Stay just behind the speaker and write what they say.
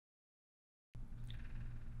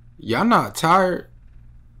Y'all not tired?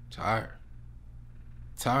 Tired?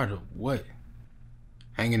 Tired of what?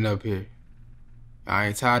 Hanging up here. I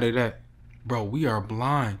ain't tired of that. Bro, we are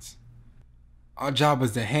blinds. Our job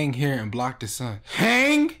is to hang here and block the sun.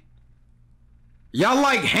 Hang? Y'all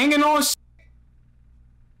like hanging on shit?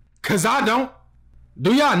 Cause I don't.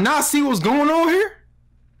 Do y'all not see what's going on here?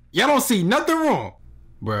 Y'all don't see nothing wrong.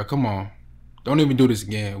 Bruh, come on. Don't even do this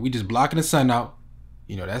again. We just blocking the sun out.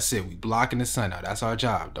 You know, that's it. We blocking the sun out. That's our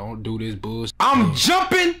job. Don't do this bullshit. I'm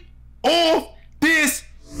jumping off this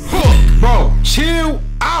hook. Bro, chill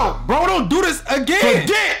out. Bro, don't do this again.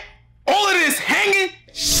 Forget all of this hanging.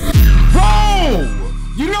 Bro,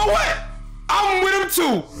 you know what? I'm with him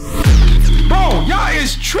too. Bro, y'all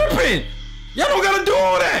is tripping. Y'all don't gotta do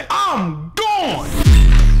all that. I'm gone.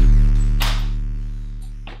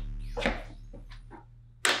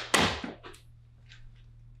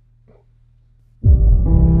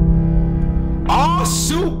 Oh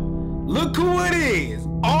shoot, look who it is.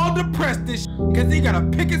 All depressed this cause they gotta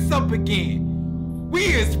pick us up again. We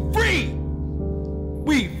is free.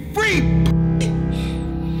 We free.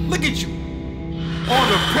 Look at you. All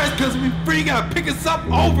depressed cause we free, gotta pick us up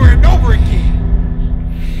over and over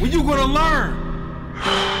again. When you gonna learn?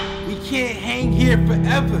 We can't hang here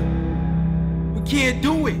forever. We can't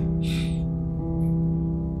do it.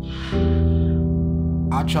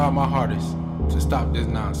 I tried my hardest to stop this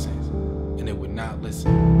nonsense, and it would not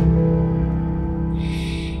listen.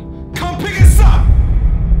 Come pick us up!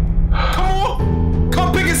 Come on!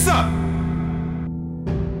 Come pick us up!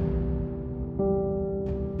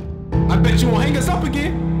 I bet you won't hang us up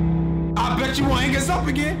again. I bet you won't hang us up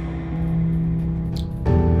again.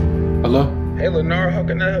 Hello? Hey Lenarr, how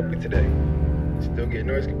can I help you today? Still getting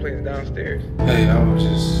noise complaints downstairs. Hey, I was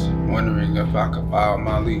just wondering if I could buy out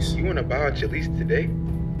my lease. You want to buy out your lease today?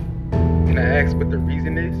 Can I ask what the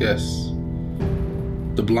reason is? Yes.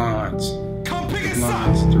 The blinds. Come pick The us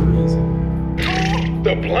blinds, up! the reason.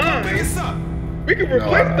 The blinds? Come pick us up! We can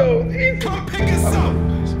replace those easy. Come pick us up!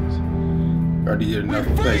 Already did enough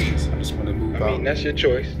replacements. I just want to move out. I mean, that's your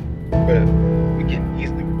choice, but we can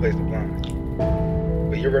easily replace the blinds.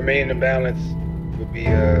 But your remaining balance would be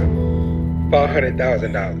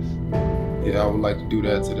 $500,000. Yeah, I would like to do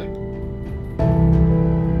that today.